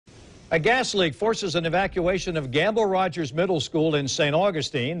A gas leak forces an evacuation of Gamble Rogers Middle School in St.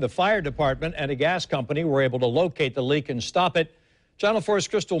 Augustine. The fire department and a gas company were able to locate the leak and stop it. Channel 4's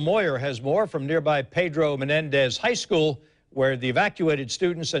Crystal Moyer has more from nearby Pedro Menendez High School, where the evacuated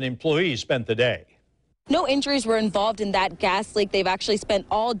students and employees spent the day. No injuries were involved in that gas leak. They've actually spent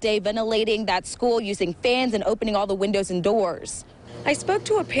all day ventilating that school using fans and opening all the windows and doors. I spoke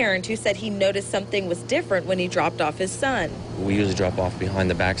to a parent who said he noticed something was different when he dropped off his son. We usually drop off behind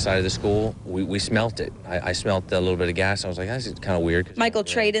the back side of the school. We smelt it. I smelt a little bit of gas. I was like, that's kind of weird. Michael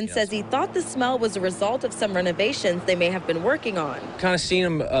Traden says he thought the smell was a result of some renovations they may have been working on. Kind of seen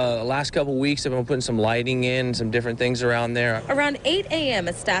them last couple weeks. I've been putting some lighting in, some different things around there. Around 8 a.m.,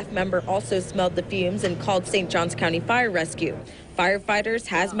 a staff member also smelled the fumes and called St. Johns County Fire Rescue. Firefighters,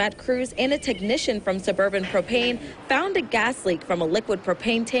 hazmat crews, and a technician from Suburban Propane found a gas leak from a liquid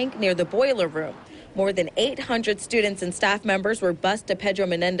propane tank near the boiler room. More than 800 students and staff members were bused to Pedro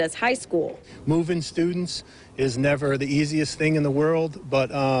Menendez High School. Moving students is never the easiest thing in the world, but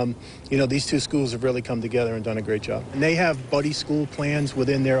these two schools have really come together and done a great job. And they have buddy school plans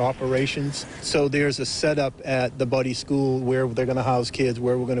within their operations. So there's a setup at the buddy school where they're going to house kids,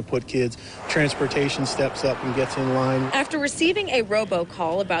 where we're going to put kids. Transportation steps up and gets in line. After receiving a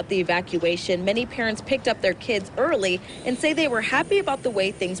robocall about the evacuation, many parents picked up their kids early and say they were happy about the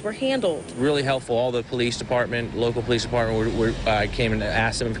way things were handled. Really helpful. All the police department, local police department, I came and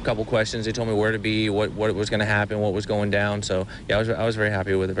asked them a couple questions. They told me where to be, what was going to happen, what was going down. So yeah, I was very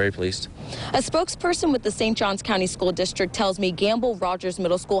happy with it, very pleased. A spokesperson with the St. Johns County School District tells me Gamble Rogers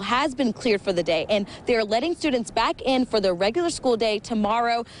Middle School has been cleared for the day, and they are letting students back in for their regular school day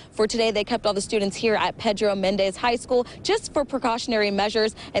tomorrow. For today, they kept all the students here at Pedro Menendez High School just for precautionary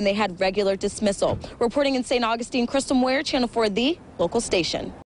measures, and they had regular dismissal. Reporting in St. Augustine, Crystal Moyer, Channel 4, the local station.